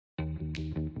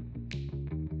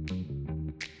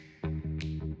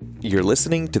You're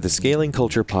listening to the Scaling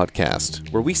Culture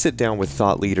Podcast, where we sit down with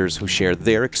thought leaders who share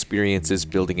their experiences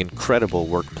building incredible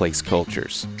workplace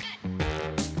cultures.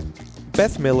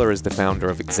 Beth Miller is the founder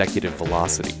of Executive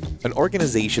Velocity, an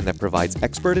organization that provides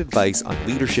expert advice on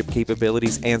leadership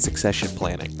capabilities and succession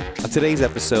planning. On today's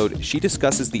episode, she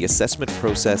discusses the assessment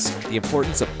process, the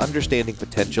importance of understanding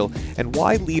potential, and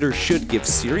why leaders should give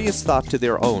serious thought to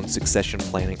their own succession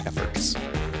planning efforts.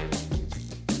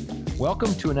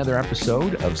 Welcome to another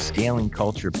episode of Scaling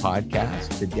Culture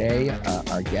Podcast. Today,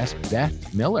 our guest,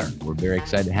 Beth Miller. We're very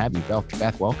excited to have you.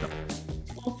 Beth, welcome.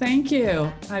 Well, thank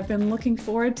you. I've been looking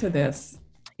forward to this.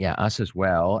 Yeah, us as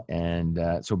well. And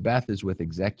so Beth is with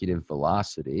Executive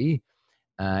Velocity.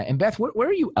 And Beth, where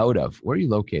are you out of? Where are you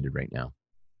located right now?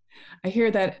 I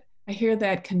hear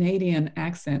that Canadian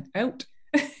accent. Out.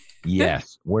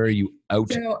 Yes. Where are you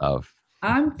out of?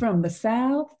 I'm from the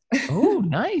South. Oh,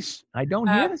 nice. I don't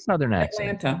hear the Southern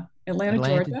accent.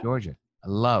 Atlanta, Georgia. I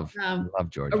love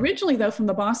Georgia. Originally, though, from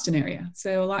the Boston area,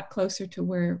 so a lot closer to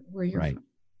where you're right. from.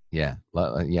 Yeah.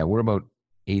 Yeah. We're about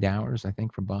 8 hours, I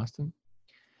think, from Boston.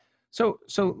 So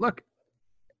look,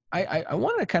 I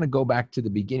want to kind of go back to the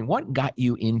beginning. What got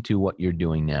you into what you're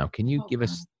doing now? Can you give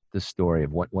us the story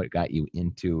of what got you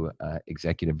into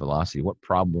Executive Velocity? What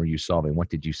problem were you solving? What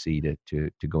did you see to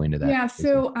go into that? Yeah. business?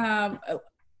 So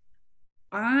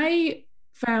I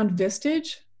found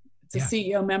Vistage. It's a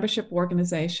CEO membership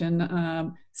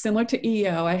organization, similar to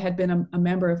EO. I had been a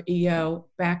member of EO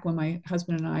back when my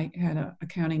husband and I had an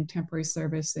accounting temporary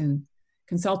service and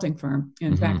consulting firm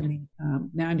back in the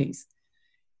 90s.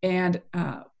 And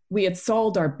we had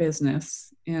sold our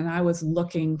business, and I was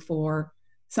looking for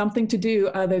something to do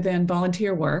other than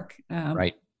volunteer work.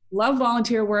 Right. Love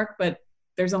volunteer work, but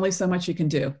there's only so much you can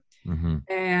do. Mm-hmm.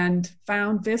 And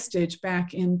found Vistage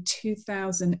back in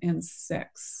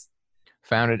 2006.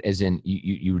 Found it as in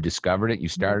you discovered it, you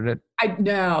started it?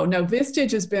 No,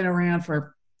 Vistage has been around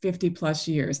for 50 plus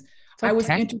years. I was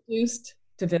introduced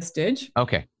to Vistage.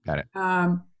 Okay, got it.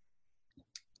 And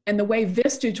the way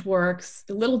Vistage works,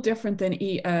 a little different than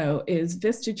EO, is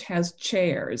Vistage has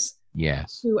chairs.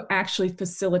 Yes. Who actually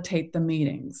facilitate the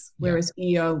meetings, whereas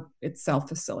EO itself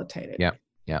facilitated. Yeah.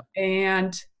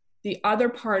 And the other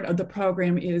part of the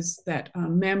program is that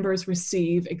members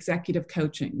receive executive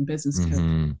coaching, business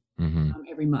coaching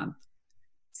every month.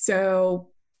 So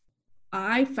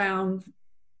I found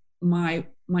my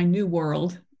new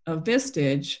world of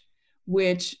Vistage,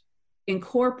 which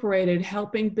incorporated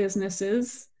helping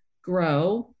businesses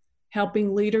grow,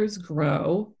 helping leaders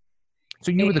grow.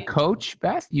 So you were the coach,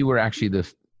 Beth? You were actually the...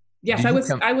 Yes, I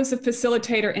was a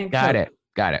facilitator and coach.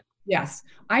 Got it. Yes.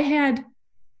 I had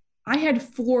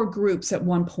 4 groups at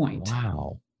one point.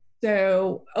 Wow.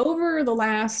 So over the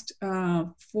last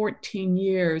 14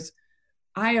 years,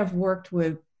 I have worked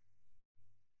with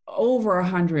over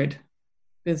 100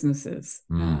 businesses,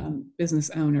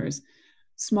 business owners,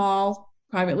 small,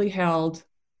 privately held,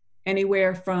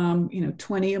 anywhere from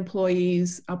 20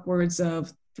 employees upwards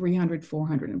of 300,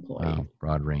 400 employees. Wow,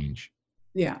 broad range.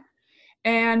 Yeah.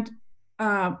 And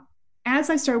as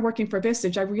I started working for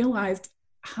Vistage, I realized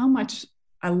how much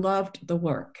I loved the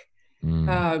work.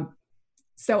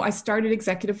 So I started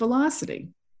Executive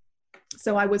Velocity.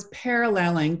 So I was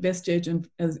paralleling Vistage and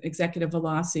Executive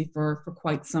Velocity for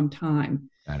quite some time.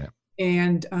 Got it.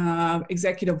 And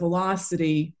Executive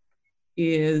Velocity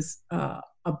is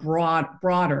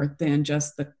broader than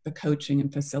just the coaching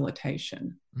and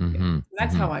facilitation. So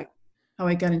that's how I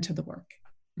got into the work.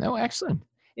 No, excellent.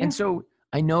 Yeah. And so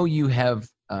I know you have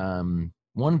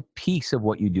one piece of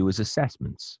what you do is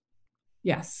assessments.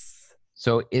 Yes.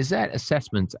 So is that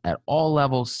assessments at all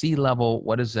levels, C-level?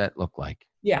 What does that look like?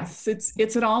 Yes,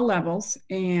 it's at all levels,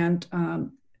 and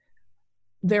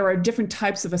there are different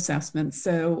types of assessments.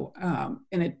 So,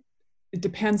 and it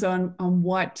depends on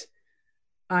what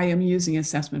I am using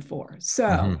assessment for.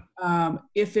 So,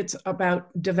 if it's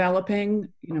about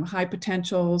developing, high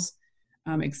potentials,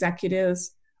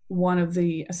 executives, one of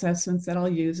the assessments that I'll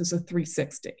use is a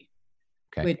 360.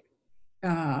 Okay. Which,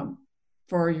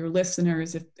 for your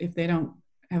listeners, if they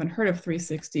haven't heard of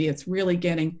 360, it's really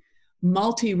getting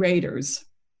multi-raters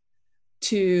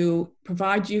to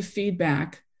provide you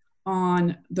feedback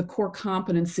on the core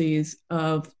competencies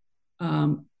of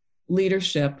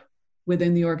leadership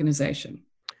within the organization.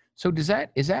 So is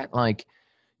that like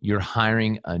you're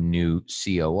hiring a new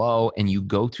COO and you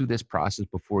go through this process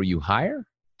before you hire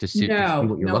to see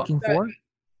what you're looking for?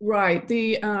 Right.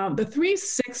 The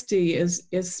 360 is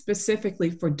specifically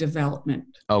for development.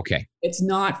 Okay. It's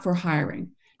not for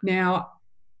hiring. Now,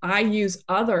 I use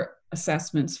other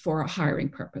assessments for hiring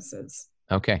purposes.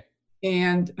 Okay.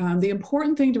 And the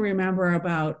important thing to remember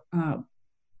about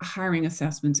hiring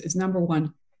assessments is, number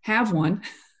one, have one.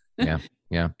 Yeah.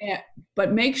 Yeah.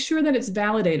 But make sure that it's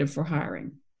validated for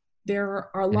hiring. There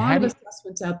are a lot of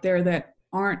assessments out there that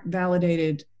aren't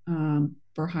validated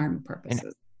for hiring purposes.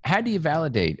 And how do you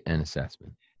validate an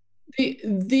assessment?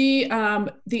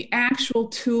 The actual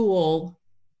tool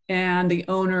and the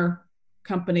owner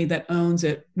company that owns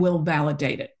it will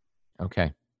validate it.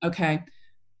 Okay. Okay.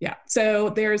 Yeah. So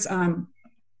there's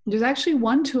actually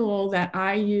one tool that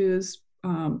I use,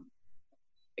 not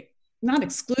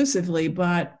exclusively,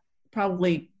 but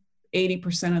probably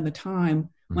 80% of the time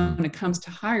when it comes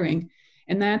to hiring,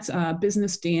 and that's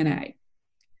Business DNA.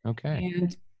 Okay.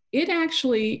 And it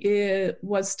actually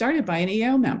was started by an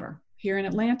EO member here in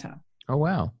Atlanta. Oh,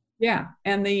 wow. Yeah.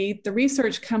 And the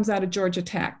research comes out of Georgia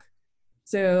Tech.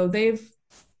 So they've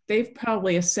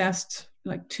probably assessed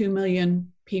like 2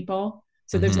 million people.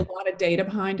 So there's a lot of data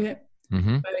behind it.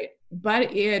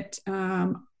 But it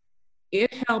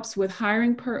helps with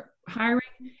hiring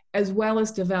as well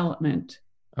as development.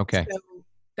 Okay. So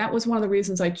that was one of the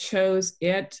reasons I chose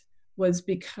it, was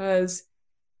because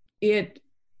it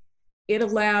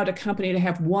allowed a company to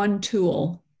have one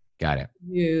tool. Got it.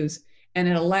 To use, and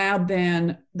it allowed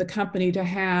then the company to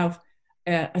have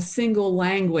a single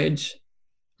language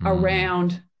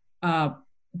around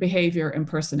behavior and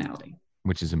personality,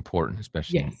 which is important,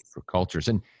 especially for cultures.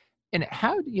 And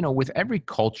how, with every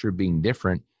culture being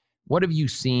different, what have you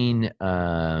seen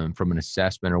from an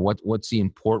assessment, or what's the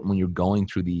important when you're going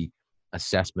through the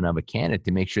assessment of a candidate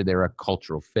to make sure they're a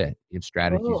cultural fit? You have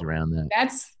strategies around that?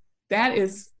 That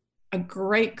is a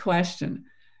great question.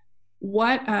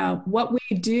 What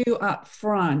we do up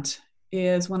front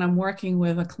is, when I'm working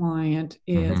with a client,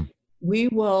 is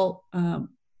we'll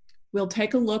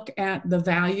take a look at the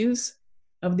values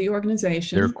of the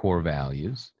organization. Their core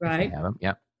values. Right. If they have them.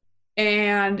 Yep.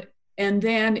 And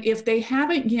then if they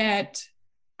haven't yet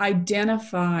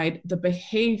identified the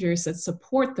behaviors that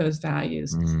support those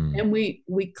values, and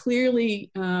we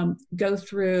clearly go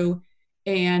through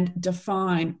and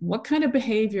define what kind of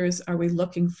behaviors are we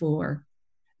looking for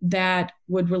that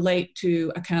would relate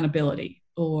to accountability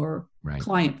or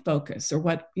client focus or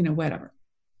whatever.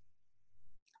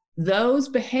 Those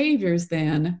behaviors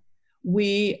then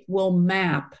we will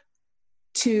map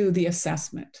to the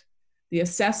assessment. The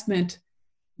assessment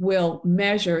will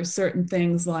measure certain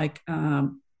things like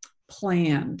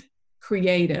planned,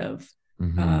 creative,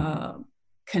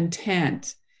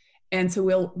 content. And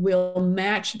so we'll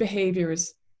match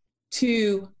behaviors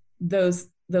to those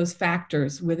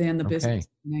factors within the business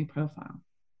DNA profile.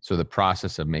 So the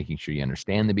process of making sure you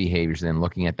understand the behaviors, and then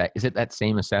looking at that, is it that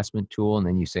same assessment tool? And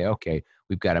then you say, okay,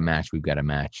 we've got a match.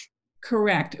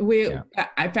 Correct. In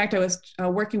fact, I was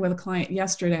working with a client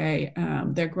yesterday.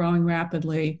 They're growing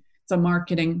rapidly. It's a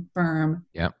marketing firm.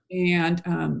 Yep.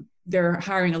 And they're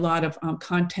hiring a lot of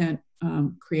content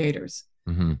creators.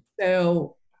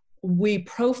 So we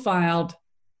profiled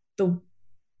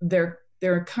their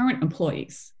current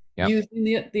employees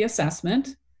using the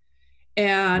assessment.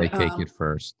 And they take it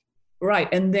first. Right.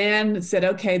 And then said,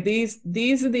 okay,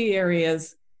 these are the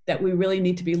areas that we really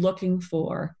need to be looking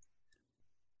for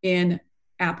in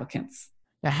applicants.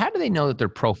 Now, how do they know that they're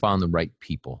profiling the right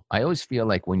people? I always feel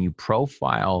like when you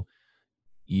profile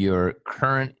your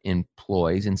current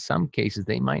employees, in some cases,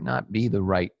 they might not be the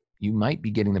right, you might be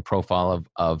getting the profile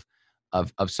of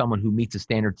someone who meets a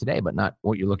standard today, but not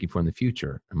what you're looking for in the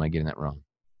future. Am I getting that wrong?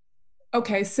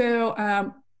 Okay. So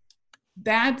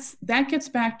that gets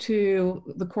back to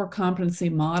the core competency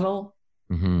model.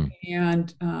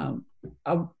 And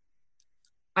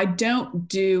I don't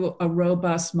do a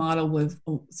robust model with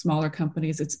smaller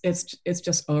companies. It's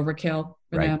just overkill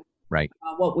for them. Right.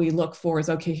 What we look for is,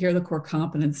 okay, here are the core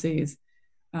competencies.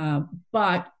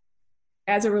 But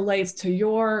as it relates to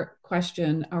your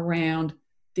question around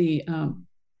the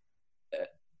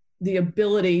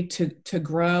ability to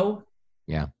grow.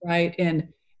 Yeah. Right.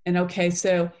 And okay,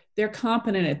 so they're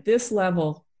competent at this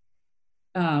level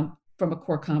from a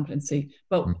core competency,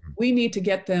 but we need to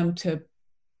get them to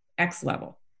X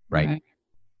level. Right.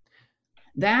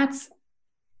 That's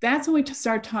when we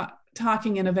start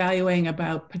talking and evaluating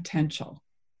about potential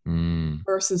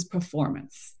versus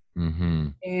performance.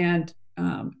 And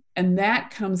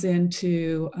that comes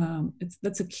into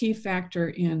that's a key factor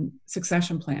in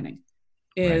succession planning,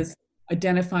 is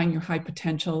identifying your high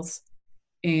potentials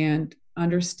and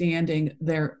understanding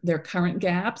their current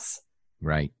gaps,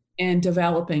 and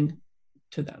developing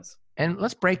to those. And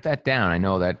let's break that down. I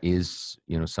know that is,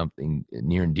 something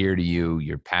near and dear to you.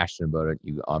 You're passionate about it.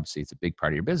 Obviously, it's a big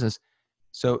part of your business.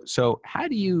 So how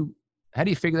do you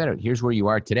figure that out? Here's where you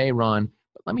are today, Ron,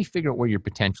 but let me figure out where your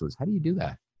potential is. How do you do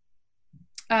that?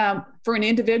 For an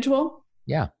individual?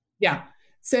 Yeah. Yeah.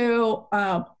 So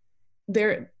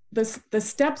the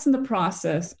steps in the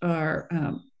process are,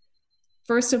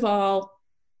 first of all,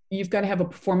 you've got to have a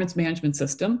performance management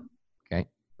system. Okay.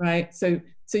 Right. So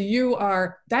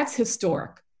that's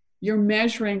historic. You're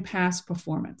measuring past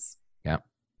performance. Yeah.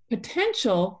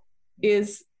 Potential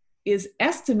is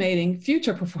estimating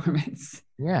future performance.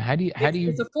 Yeah.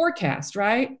 It's a forecast,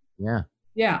 right? Yeah.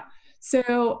 Yeah.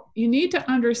 So you need to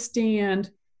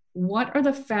understand what are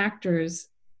the factors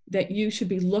that you should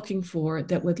be looking for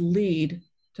that would lead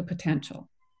to potential.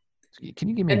 Can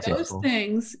you give me an example? Those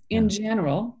things in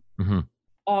general mm-hmm.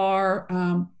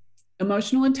 are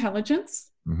emotional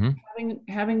intelligence, mm-hmm.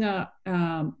 having a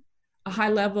high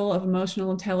level of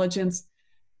emotional intelligence,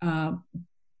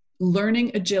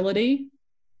 learning agility,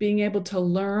 being able to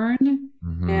learn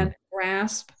mm-hmm. and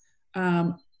grasp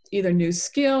either new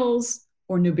skills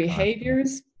or new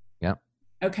behaviors. Yeah.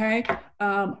 Okay.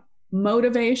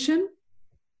 Motivation,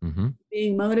 mm-hmm.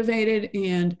 being motivated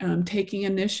and taking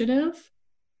initiative.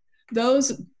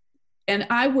 Those, and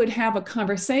I would have a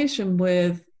conversation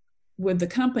with the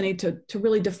company to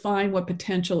really define what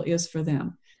potential is for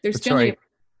them. Sorry,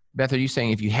 Beth, are you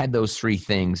saying if you had those three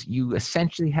things, you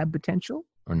essentially have potential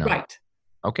or not? Right.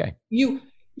 Okay.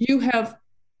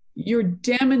 You're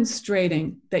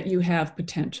demonstrating that you have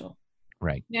potential.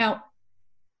 Right. Now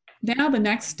the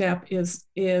next step is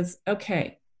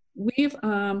okay. We've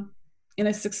in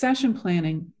a succession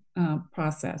planning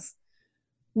process,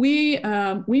 we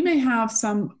may have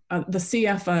the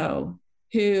CFO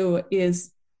who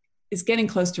is getting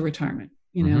close to retirement.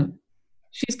 You know, mm-hmm.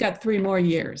 she's got 3 more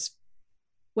years.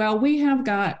 Well, we have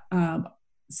got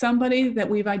somebody that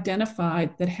we've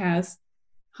identified that has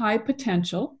high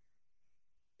potential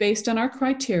based on our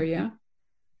criteria,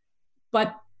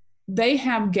 but they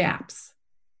have gaps.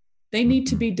 They need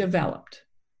to be developed.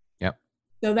 Yep.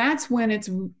 So that's when it's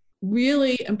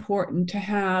really important to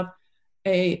have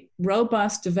a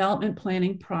robust development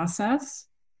planning process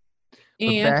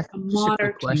and Beth, a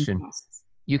monitoring process.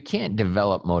 You can't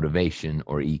develop motivation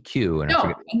or EQ.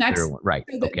 And that's right.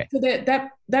 Okay. So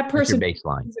that person that's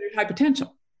your baseline. Considered high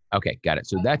potential. Okay, got it.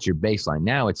 So that's your baseline.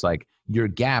 Now it's like your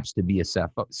gaps to be a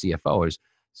CFO is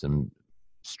some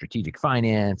strategic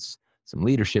finance, some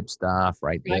leadership stuff,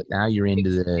 right? Right. Now you're into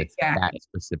that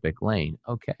specific lane.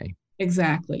 Okay.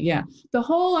 Exactly. Yeah. The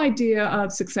whole idea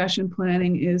of succession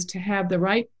planning is to have the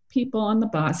right people on the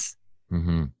bus,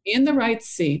 mm-hmm. in the right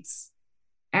seats,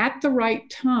 at the right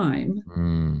time,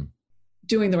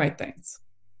 doing the right things.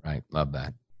 Right. Love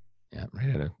that. Yeah.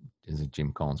 Right out of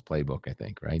Jim Collins' playbook, I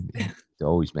think, right? He's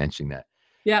always mentioning that.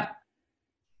 Yeah.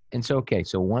 And so, okay.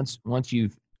 So once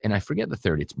you've, and I forget the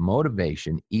third, it's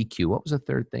motivation, EQ. What was the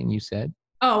third thing you said?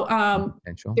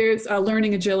 Potential. There's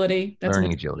learning agility. That's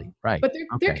learning agility, right? But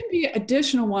there can be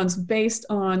additional ones based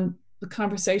on the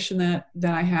conversation that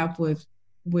I have with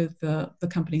the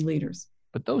company leaders.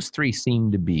 But those 3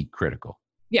 seem to be critical.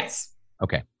 Yes.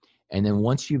 Okay. And then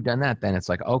once you've done that, then it's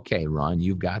like, okay, Ron,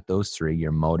 you've got those 3.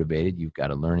 You're motivated. You've got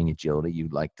a learning agility.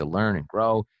 You'd like to learn and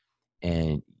grow,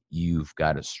 and you've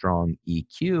got a strong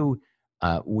EQ.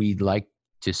 We'd like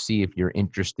to see if you're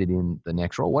interested in the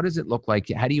next role. What does it look like?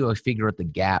 How do you figure out the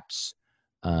gaps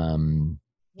in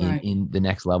the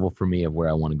next level for me of where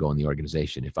I want to go in the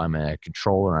organization? If I'm a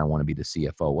controller and I want to be the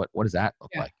CFO, what does that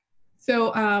look like?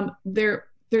 So there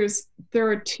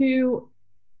are two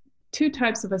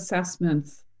types of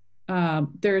assessments.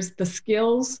 There's the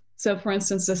skills. So for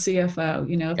instance, the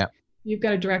CFO, if you've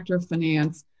got a director of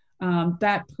finance,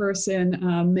 that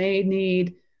person may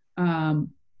need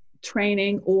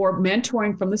training or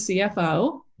mentoring from the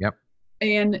CFO. Yep.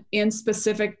 And in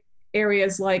specific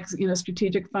areas like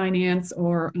strategic finance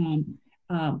or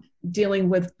dealing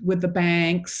with the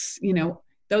banks,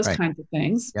 those kinds of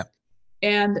things. Yep.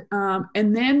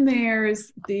 And then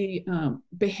there's the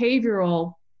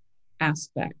behavioral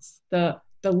aspects, the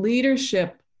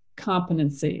leadership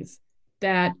competencies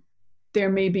that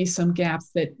there may be some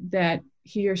gaps that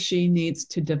he or she needs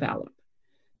to develop.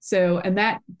 So, and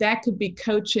that could be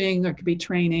coaching, or it could be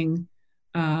training.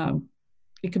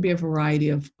 It could be a variety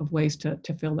of ways to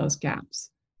fill those gaps.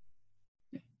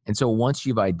 And so once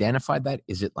you've identified that,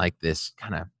 is it like this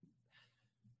kind of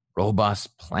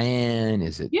robust plan?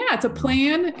 Is it? Yeah, it's a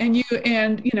plan. And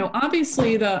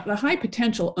obviously the high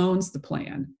potential owns the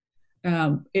plan.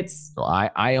 So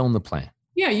I own the plan.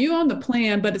 Yeah, you own the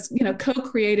plan, but it's,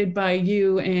 co-created by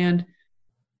you and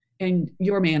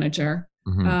your manager.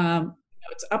 Mm-hmm.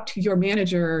 It's up to your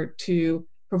manager to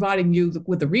providing you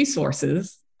with the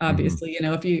resources. Obviously,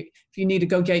 if you need to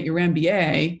go get your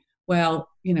MBA, well,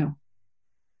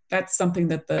 that's something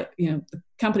that the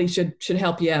company should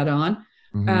help you out on.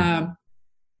 Um,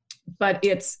 but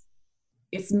it's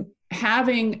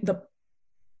having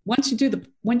once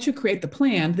you create the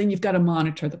plan, then you've got to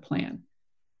monitor the plan.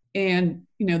 And,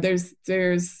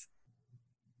 there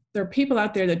are people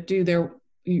out there that do their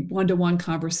one-to-one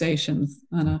conversations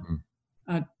on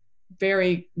a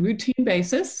very routine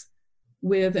basis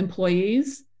with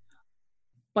employees.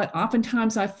 But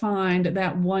oftentimes I find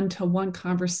that one-to-one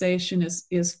conversation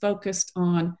is focused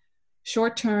on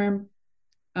short-term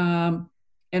and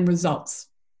results.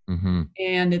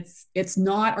 And it's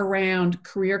not around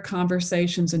career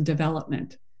conversations and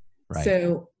development. Right.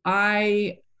 So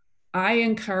I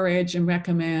encourage and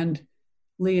recommend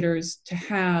leaders to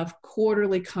have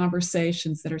quarterly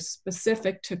conversations that are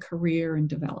specific to career and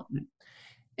development.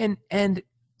 And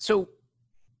so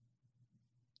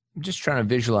I'm just trying to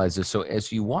visualize this. So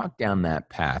as you walk down that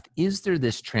path, is there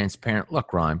this transparent,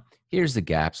 look, Ron, here's the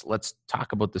gaps. Let's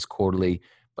talk about this quarterly,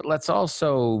 but let's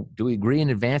also, do we agree in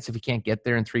advance if you can't get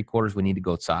there in 3 quarters, we need to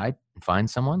go outside and find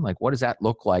someone? Like, what does that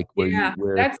look like? Where's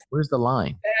the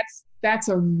line? That's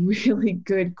a really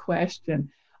good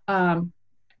question.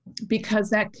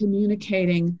 Because that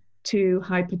communicating to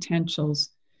high potentials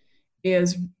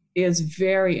is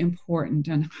very important,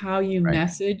 and how you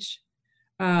message.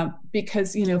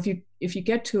 Because if you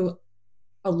get to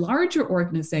a larger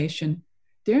organization,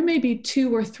 there may be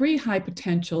 2 or 3 high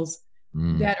potentials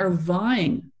that are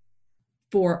vying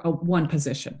for one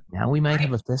position. Now we might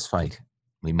have a fist fight.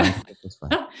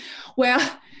 Well,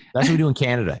 that's what we do in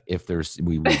Canada. If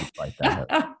we would fight that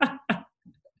out.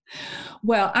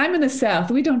 Well, I'm in the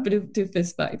South. We don't do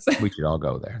fist fights. We should all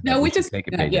go there. No, we just take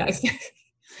a payday. Yes.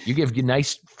 You give you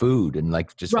nice food and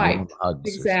just warm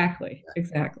hugs. Exactly.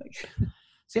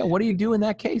 So yeah, what do you do in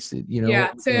that case? So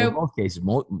in both cases,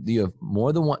 you have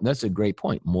more than one. That's a great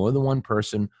point. More than one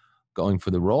person going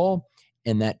for the role,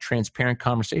 and that transparent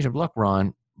conversation of, look,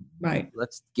 Ron,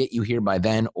 let's get you here by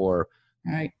then, or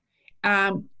right.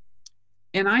 And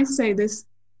I say this.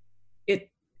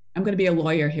 I'm going to be a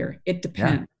lawyer here. It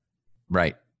depends. Yeah.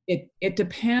 Right. It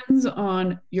depends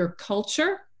on your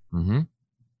culture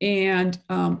and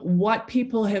what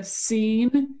people have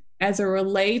seen as it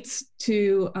relates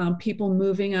to people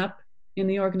moving up in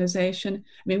the organization.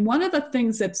 I mean, one of the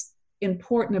things that's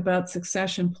important about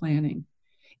succession planning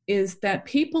is that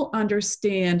people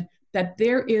understand that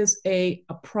there is a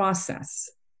process,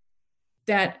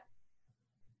 that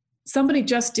somebody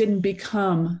just didn't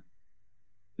become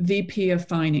VP of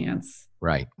finance.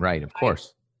 Right, of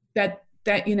course. That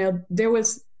there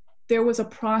was a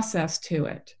process to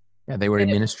it. Yeah, they were an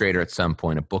administrator at some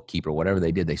point, a bookkeeper, whatever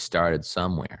they did, they started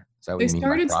somewhere. Is that what you mean by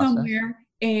process? They started somewhere,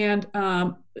 and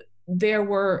there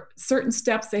were certain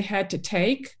steps they had to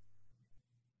take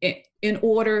in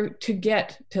order to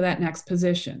get to that next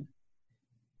position.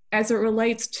 As it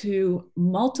relates to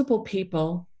multiple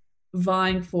people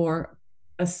vying for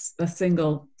a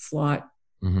single slot,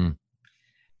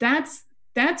 that's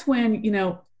when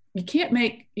you can't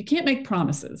make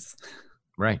promises.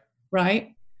 Right.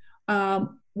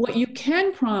 What you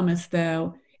can promise,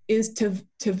 though, is to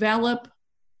develop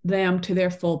them to their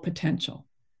full potential.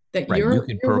 That you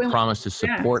can promise to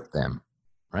support them.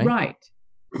 Right.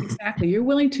 Exactly. You're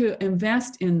willing to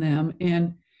invest in them,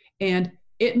 and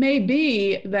it may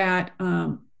be that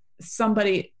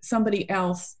somebody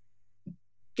else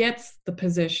gets the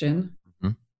position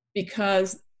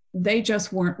because they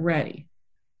just weren't ready,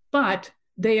 but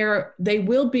they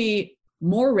will be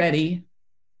more ready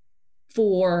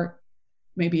for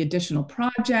maybe additional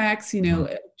projects,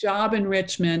 job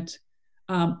enrichment.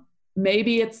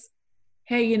 Maybe it's,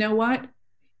 hey, you know what?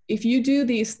 If you do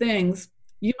these things,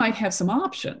 you might have some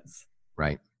options.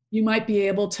 Right. You might be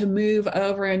able to move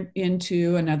over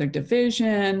into another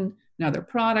division, another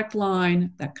product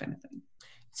line, that kind of thing.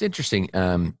 It's interesting.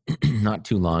 Not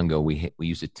too long ago, we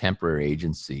used a temporary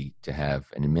agency to have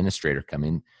an administrator come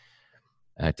in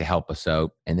to help us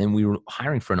out. And then we were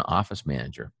hiring for an office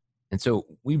manager. And so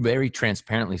we very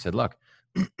transparently said, look,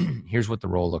 here's what the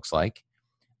role looks like.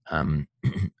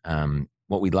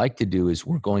 What we'd like to do is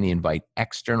we're going to invite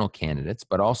external candidates,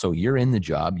 but also you're in the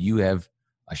job. You have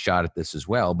a shot at this as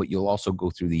well, but you'll also go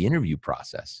through the interview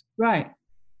process. Right.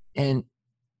 And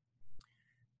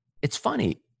it's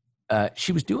funny.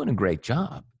 She was doing a great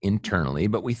job internally,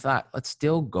 but we thought,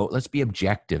 let's be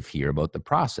objective here about the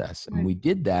process. And we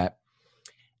did that.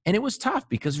 And it was tough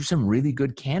because there's some really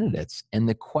good candidates. And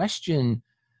the question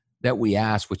that we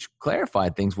asked, which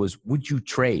clarified things, was, would you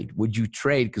trade? Would you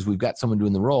trade? Because we've got someone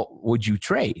doing the role. Would you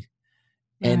trade?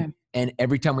 And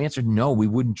every time we answered, no, we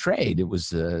wouldn't trade. It was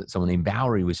someone named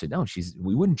Valerie. We said, no,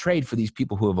 we wouldn't trade for these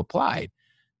people who have applied.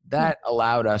 That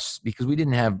allowed us, because we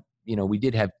didn't have we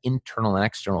did have internal and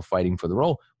external fighting for the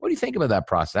role. What do you think about that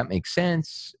process? That makes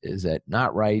sense? Is that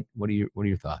not right? What are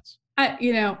your thoughts? I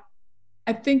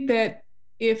think that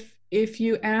if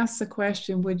you ask the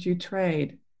question, would you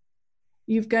trade?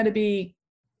 You've got to be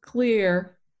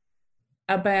clear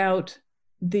about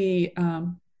the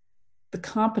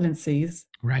competencies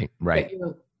right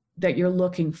that you're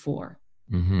looking for.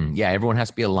 Mm-hmm. Yeah, everyone has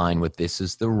to be aligned with this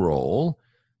is the role.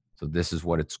 So this is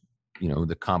what it's,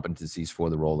 the competencies for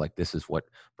the role. Like this is what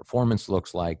performance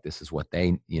looks like. This is what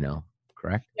they,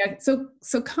 correct? Yeah. So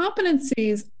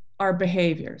competencies are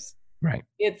behaviors. Right.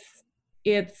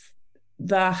 It's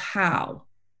the how.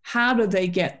 How do they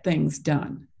get things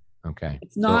done? Okay.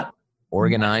 It's not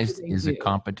organized is a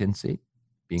competency.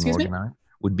 Being Excuse organized. Me?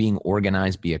 Would being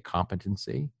organized be a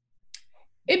competency?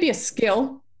 It'd be a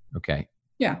skill. Okay.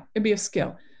 Yeah, it'd be a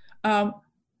skill. A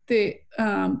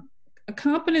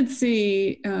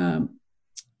competency,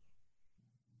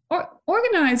 or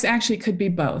organized actually could be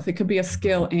both. It could be a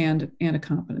skill and a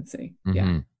competency. Mm-hmm.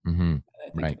 Yeah. Mm-hmm.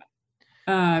 Right.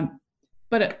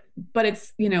 But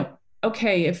it's,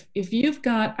 okay, if you've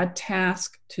got a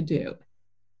task to do,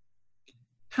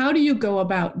 how do you go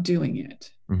about doing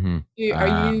it? Mm-hmm.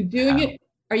 Are you doing it?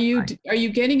 Are you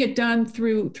getting it done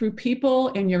through people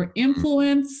and your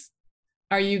influence?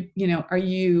 Are you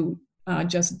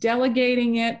just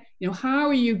delegating it? How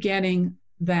are you getting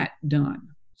that done?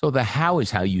 So the how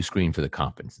is how you screen for the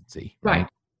competency, right?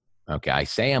 Okay, I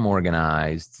say I'm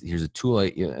organized. Here's a tool.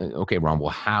 Okay, Ron.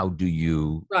 Well, how do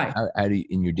you? Right. How do you,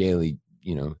 in your daily,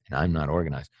 and I'm not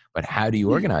organized, but how do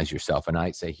you organize yourself? And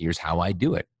I say, here's how I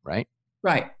do it. Right.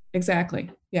 Right. Exactly.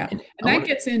 Yeah. And that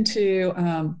gets into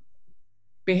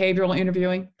behavioral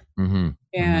interviewing, mm-hmm.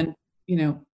 and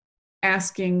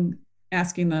asking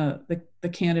the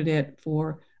candidate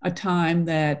for a time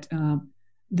that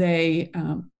they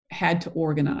had to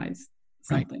organize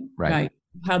something. Right.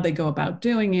 How'd they go about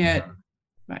doing it?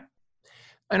 Right.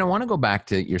 And I want to go back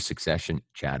to your succession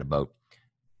chat about,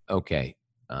 okay,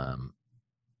 I'm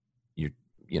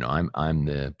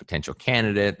the potential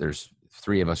candidate. There's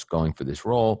 3 of us going for this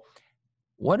role.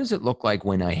 What does it look like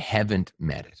when I haven't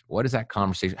met it? What is that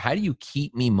conversation? How do you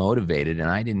keep me motivated? And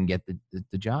I didn't get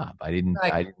the job. I didn't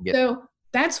get. So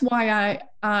that's why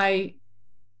I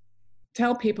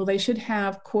tell people they should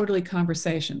have quarterly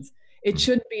conversations. It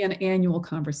shouldn't be an annual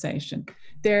conversation.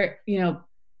 There's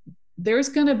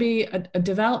going to be a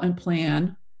development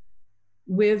plan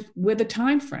with a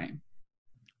time frame.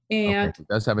 And it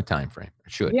does have a time frame.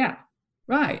 It should. Yeah.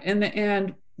 Right.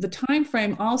 And the time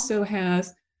frame also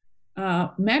has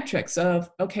metrics of,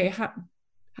 okay, how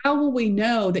will we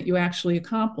know that you actually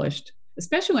accomplished,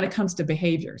 especially when it comes to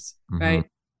behaviors, mm-hmm. right?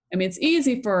 I mean, it's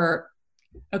easy for,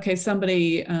 okay,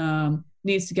 somebody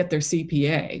needs to get their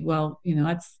CPA. Well,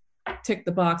 let's tick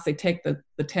the box. They take the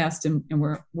test and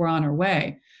we're on our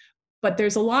way. But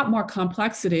there's a lot more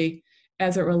complexity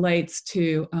as it relates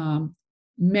to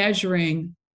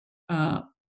measuring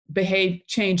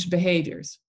changed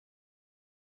behaviors.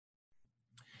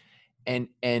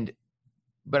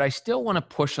 But I still want to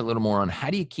push a little more on how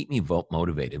do you keep me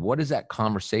motivated? What does that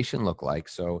conversation look like?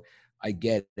 So I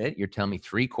get it. You're telling me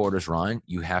 3 quarters, Ron,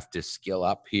 you have to skill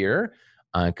up here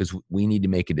because we need to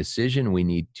make a decision. We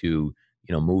need to,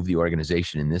 move the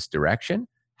organization in this direction.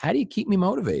 How do you keep me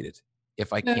motivated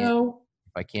if I can't?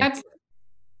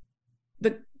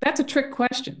 That's a trick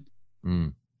question.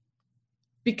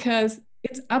 Because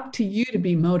it's up to you to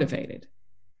be motivated,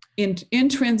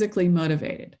 intrinsically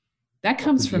motivated. That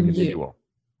comes from you.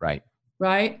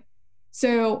 Right.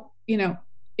 So,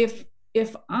 if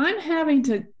I'm having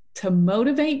to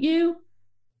motivate you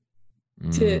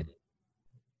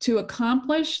to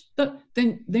accomplish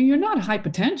then you're not a high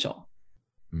potential.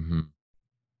 Mm-hmm.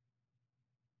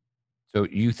 So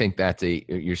you think that's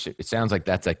it sounds like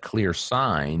that's a clear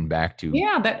sign back to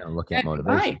looking at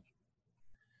motivation. Right.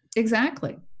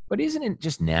 Exactly. But isn't it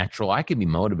just natural? I could be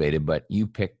motivated, but you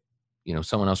pick,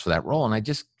 someone else for that role and I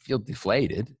just feel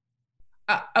deflated.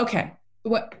 Okay.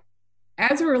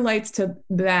 As it relates to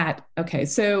that, okay.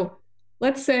 So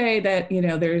let's say that,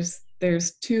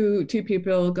 there's two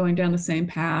people going down the same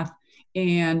path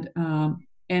and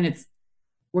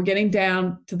we're getting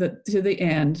down to the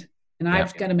end and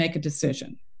I've got to make a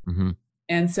decision. Mm-hmm.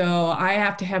 And so I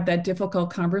have to have that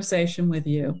difficult conversation with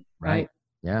you. Right.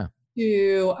 Yeah.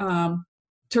 To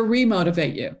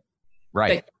remotivate you.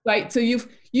 Right. Right. So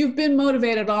you've been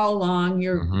motivated all along,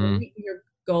 you're meeting your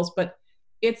goals, but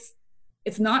it's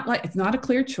not a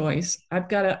clear choice. I've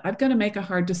got to make a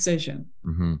hard decision.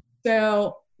 Mm-hmm.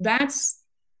 So that's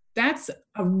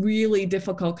a really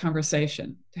difficult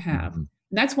conversation to have. Mm-hmm.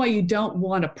 And that's why you don't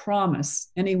want to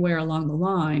promise anywhere along the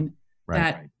line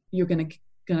that you're going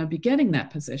to be getting that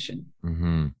position.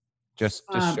 Mm-hmm. Just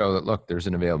show that, look, there's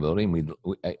an availability, and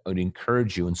I would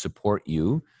encourage you and support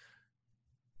you.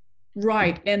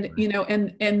 Right. And,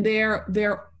 and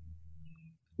they're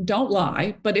don't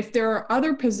lie, but if there are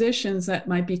other positions that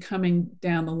might be coming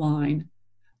down the line,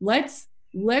 let's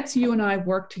you and I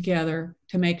work together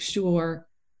to make sure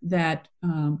that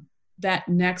that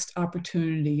next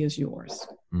opportunity is yours.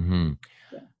 Mm-hmm.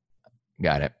 Yeah.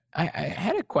 Got it. I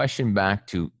had a question back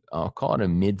to, I'll call it a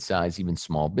mid-size, even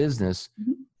small business,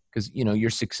 because,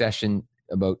 your succession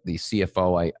about the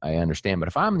CFO, I understand. But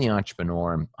if I'm the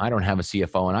entrepreneur and I don't have a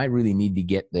CFO and I really need to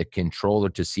get the controller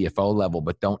to CFO level,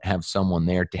 but don't have someone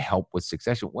there to help with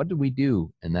succession, what do we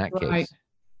do in that case?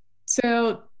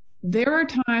 So there are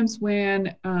times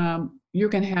when you're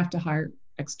going to have to hire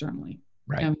externally.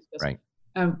 Right. Right.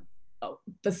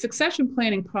 The succession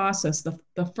planning process,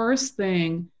 the first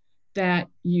thing that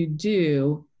you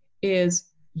do is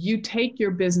you take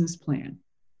your business plan.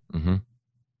 Mm-hmm.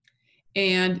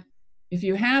 And if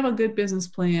you have a good business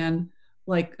plan,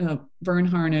 like Verne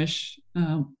Harnish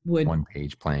would,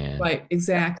 one-page plan. Right,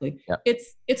 exactly. Yep.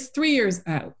 It's 3 years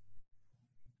out.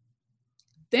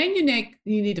 Then you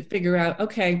need to figure out,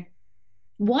 okay,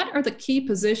 what are the key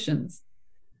positions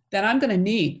that I'm going to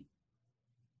need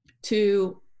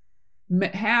to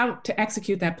have to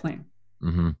execute that plan?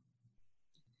 Mm-hmm.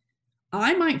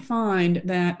 I might find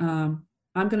that I'm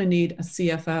going to need a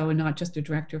CFO and not just a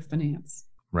director of finance.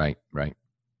 Right, right.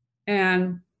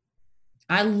 And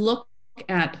I look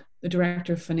at the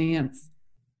director of finance,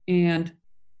 and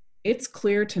it's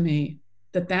clear to me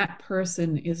that that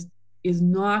person is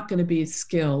not going to be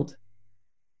skilled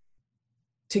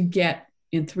to get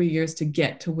in 3 years to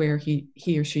get to where he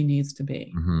or she needs to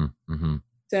be. Mm-hmm, mm-hmm.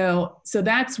 So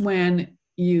that's when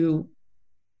you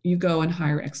go and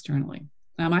hire externally.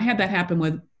 I had that happen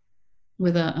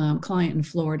with a client in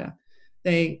Florida.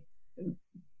 They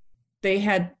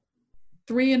had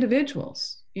 3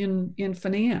 individuals in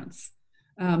finance.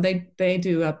 They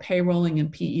do a payrolling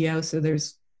and PEO, so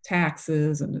there's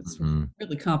taxes and it's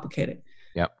really complicated.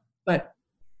 Yep. But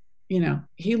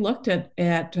he looked at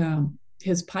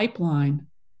his pipeline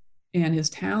and his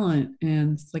talent,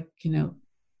 and it's like,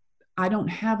 I don't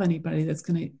have anybody that's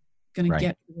gonna right.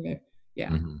 get there. Yeah.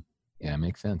 Mm-hmm. Yeah, it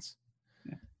makes sense.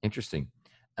 Yeah. Interesting.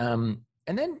 And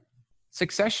then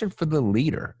succession for the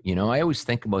leader. I always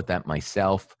think about that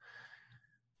myself.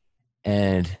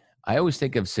 And I always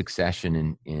think of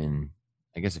succession in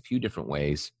I guess, a few different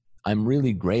ways. I'm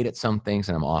really great at some things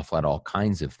and I'm awful at all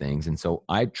kinds of things. And so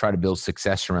I try to build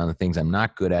success around the things I'm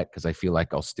not good at because I feel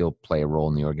like I'll still play a role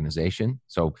in the organization.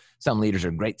 So some leaders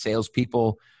are great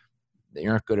salespeople. They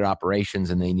aren't good at operations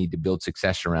and they need to build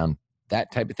success around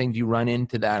that type of thing. Do you run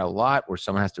into that a lot where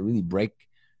someone has to really break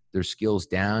their skills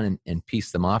down and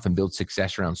piece them off and build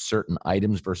success around certain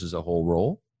items versus a whole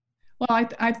role? Well,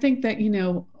 I think that,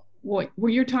 what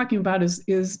you're talking about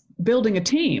is building a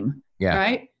team,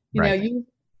 right?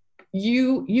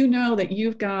 You know that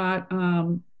you've got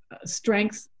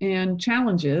strengths and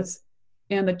challenges,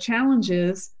 and the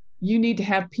challenges, you need to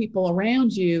have people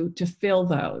around you to fill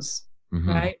those,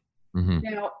 right? Mm-hmm.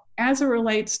 Now, as it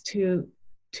relates to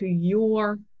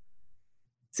your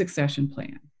succession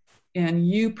plan and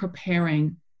you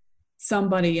preparing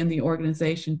somebody in the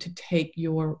organization to take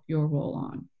your role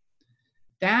on,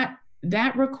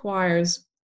 that requires,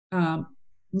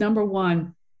 number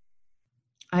one,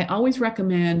 I always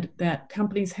recommend that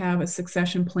companies have a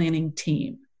succession planning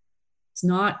team. It's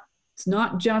not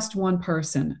just one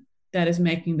person that is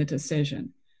making the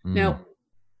decision. Now,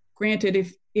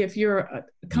 granted, if you're a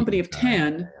company of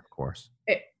 10, of course,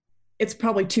 it's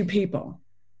probably 2 people.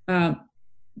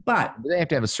 But do they have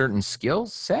to have a certain skill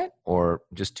set, or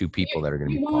just 2 people that are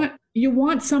going to be? You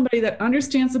want somebody that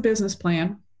understands the business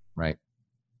plan, right?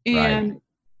 And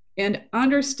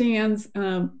understands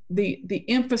the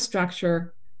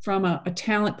infrastructure from a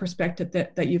talent perspective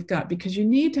that you've got, because you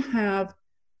need to have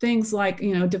things like,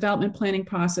 development planning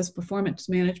process, performance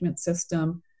management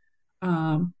system,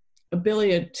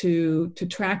 ability to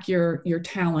track your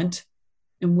talent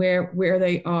and where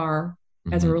they are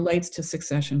as it relates to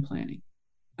succession planning.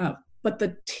 But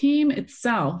the team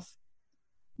itself,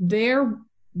 they are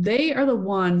the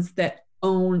ones that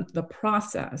own the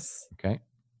process. Okay.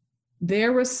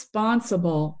 They're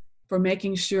responsible for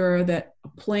making sure that a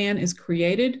plan is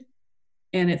created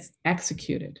and it's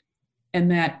executed,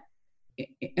 and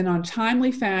on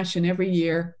timely fashion every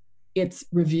year it's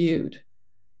reviewed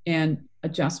and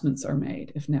adjustments are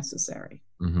made if necessary.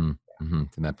 To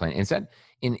that plan. Is that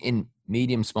in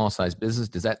medium, small size business?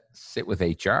 Does that sit with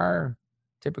HR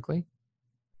typically?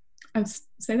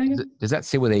 Say that again? Does that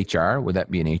sit with HR? Would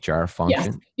that be an HR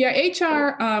function? Yes. Yeah,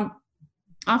 HR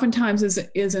oftentimes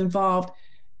is involved.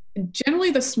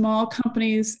 Generally, the small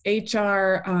companies,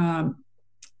 HR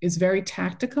is very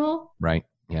tactical. Right.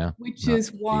 Yeah. Which is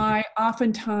why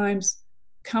oftentimes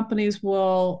companies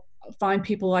will find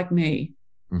people like me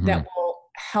that will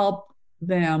help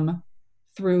them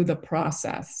through the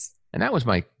process. And that was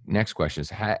my next question: is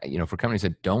how, for companies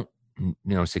that don't,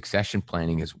 succession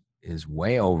planning is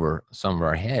way over some of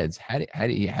our heads. How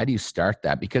do you start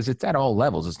that? Because it's at all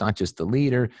levels. It's not just the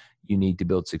leader. You need to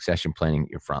build succession planning at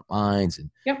your front lines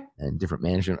and different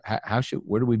management.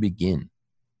 Where do we begin?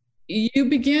 You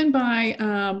begin by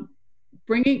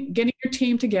getting your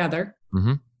team together,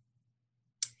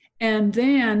 and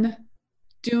then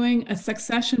doing a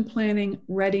succession planning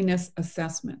readiness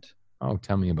assessment. Oh,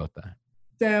 tell me about that.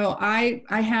 So I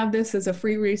have this as a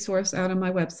free resource out on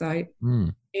my website,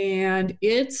 and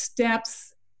it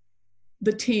steps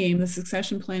the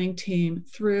succession planning team,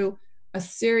 through a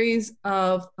series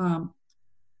of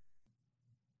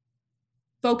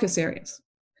focus areas.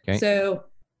 Okay. So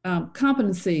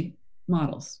competency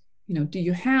models. Do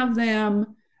you have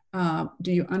them?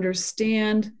 Do you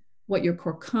understand what your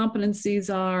core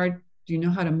competencies are? Do you know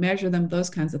how to measure them? Those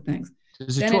kinds of things.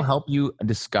 Does the tool help you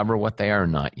discover what they are or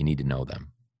not? You need to know them.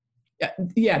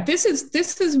 Yeah. This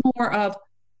is more of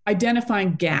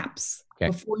identifying gaps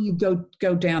before you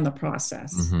go down the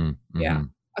process. Yeah.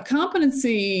 A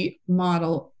competency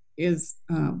model is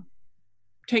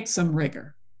takes some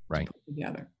rigor to put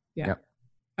together. Yeah.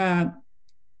 Yep.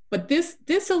 But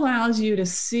this allows you to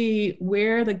see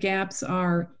where the gaps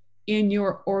are in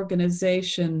your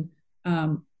organization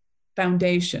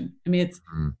foundation. I mean, it's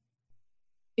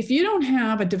if you don't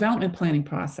have a development planning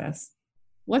process,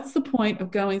 what's the point of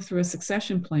going through a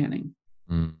succession planning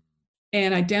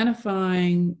and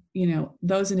identifying,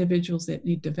 those individuals that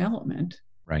need development?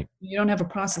 Right. You don't have a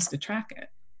process to track it.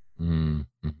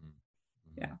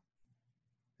 Yeah,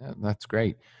 that's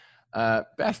great.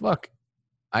 Beth, look,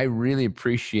 I really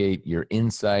appreciate your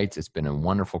insights. It's been a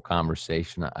wonderful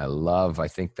conversation. I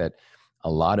think that a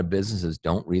lot of businesses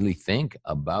don't really think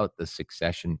about the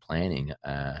succession planning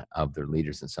of their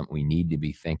leaders. It's something we need to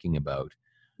be thinking about.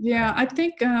 Yeah, I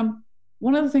think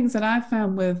one of the things that I've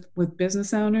found with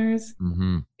business owners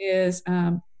is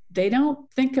they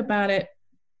don't think about it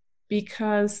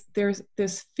because there's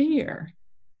this fear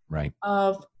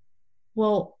of,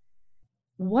 well,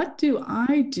 what do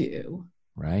I do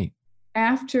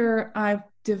after I've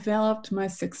developed my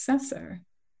successor?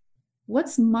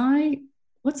 What's my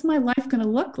life going to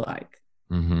look like?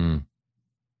 And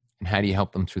how do you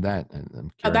help them through that?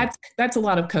 That's a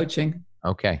lot of coaching.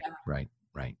 Okay. Yeah. Right.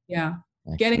 Yeah.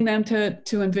 Excellent. Getting them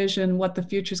to envision what the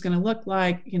future is going to look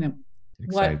like,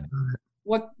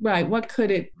 what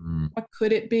could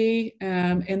it be?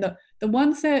 And the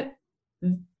ones that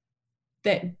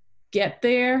get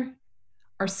there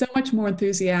are so much more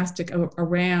enthusiastic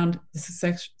around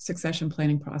the succession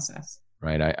planning process.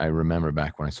 Right. I remember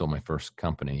back when I sold my first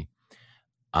company,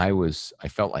 I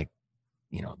felt like,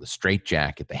 the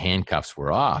straitjacket, the handcuffs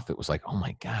were off. It was like, oh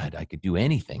my God, I could do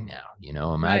anything now.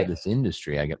 I'm out of this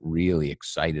industry. I got really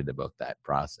excited about that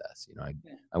process.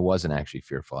 I wasn't actually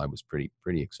fearful. I was pretty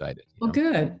excited. Well,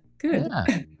 good. Yeah. Well,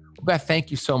 Beth,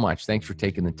 thank you so much. Thanks for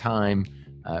taking the time.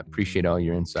 Appreciate all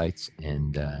your insights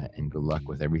and good luck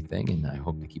with everything. And I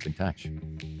hope to keep in touch.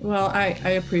 Well, I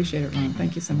appreciate it, Ron.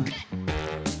 Thank you so much.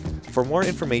 For more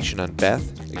information on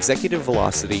Beth, Executive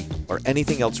Velocity, or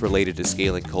anything else related to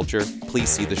scaling culture, please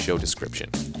see the show description.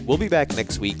 We'll be back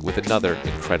next week with another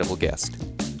incredible guest.